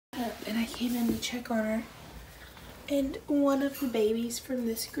And I came in to check on her, and one of the babies from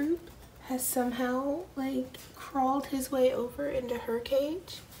this group has somehow like crawled his way over into her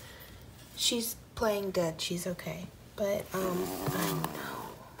cage. She's playing dead, she's okay, but I know,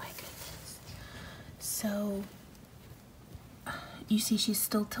 oh my goodness. So you see she's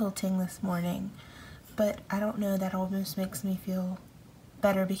still tilting this morning, but I don't know, that almost makes me feel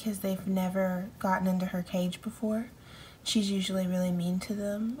better because they've never gotten into her cage before. She's usually really mean to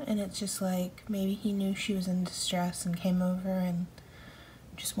them, and it's just like maybe he knew she was in distress and came over and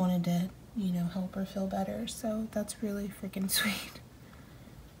just wanted to, you know, help her feel better. So that's really freaking sweet.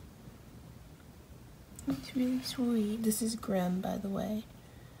 It's really sweet. This is Grim, by the way.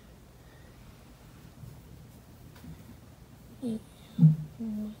 Yeah. Oh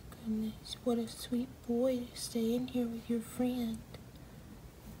my goodness, what a sweet boy to stay in here with your friend.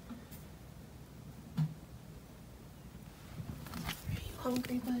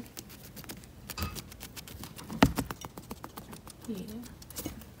 Hungry, bud? Yeah.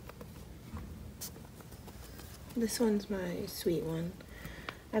 This one's my sweet one.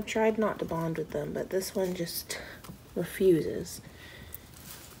 I've tried not to bond with them, but this one just refuses.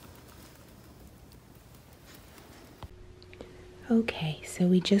 Okay, so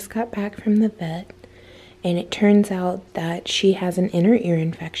we just got back from the vet, and it turns out that she has an inner ear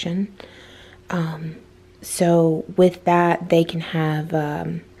infection. So with that, they can have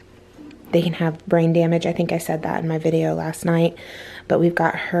brain damage. I think I said that in my video last night, but we've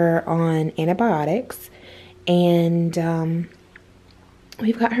got her on antibiotics, and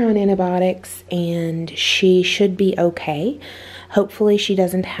she should be okay. Hopefully she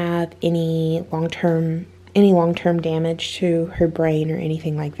doesn't have any long-term damage to her brain or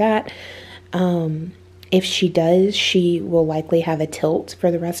anything like that. If she does, she will likely have a tilt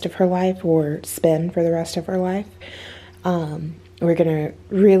for the rest of her life, or spin for the rest of her life. We're gonna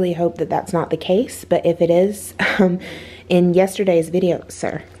really hope that that's not the case, but if it is, in yesterday's video,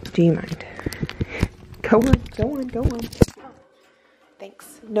 sir, do you mind? Go on.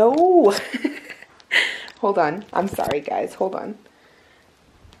 Thanks. No! Hold on. I'm sorry, guys. Hold on.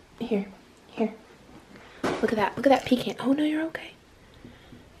 Here. Look at that pecan. Oh, no, you're okay.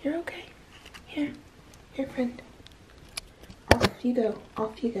 You're okay. Here, friend. Off you go.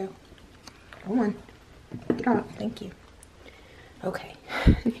 Go on. Get off. Thank you. Okay.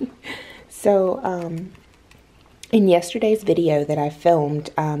 So, in yesterday's video that I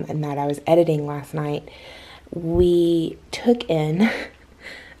filmed, and that I was editing last night, we took in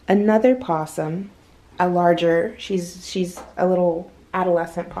another possum, a larger, she's a little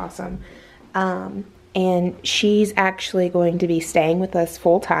adolescent possum, and she's actually going to be staying with us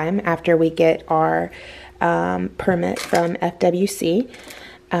full time after we get our permit from FWC.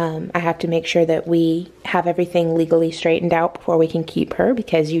 I have to make sure that we have everything legally straightened out before we can keep her,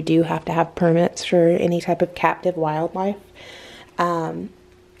 because you do have to have permits for any type of captive wildlife.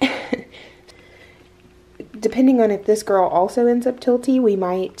 Depending on if this girl also ends up tilty, we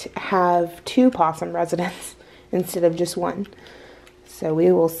might have 2 possum residents instead of just 1. So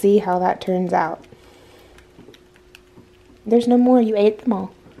we will see how that turns out. There's no more. You ate them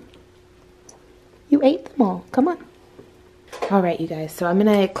all. Come on. Alright, you guys. So I'm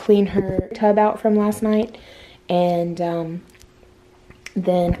going to clean her tub out from last night. And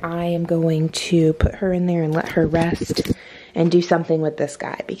then I am going to put her in there and let her rest. And do something with this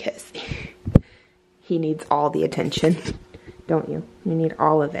guy, because he needs all the attention. Don't you? You need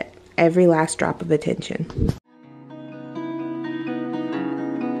all of it. Every last drop of attention.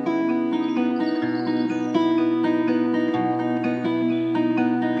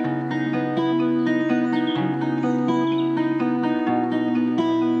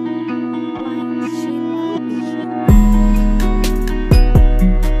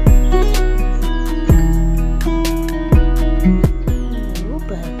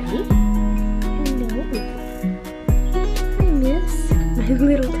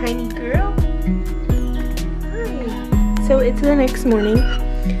 Little tiny girl. Hi. So it's the next morning,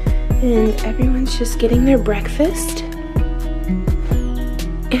 and everyone's just getting their breakfast.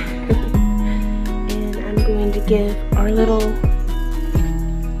 And I'm going to give our little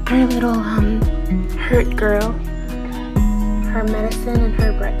hurt girl her medicine and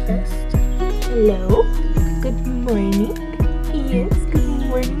her breakfast. Hello. Good morning. Yes, good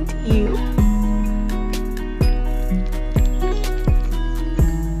morning to you.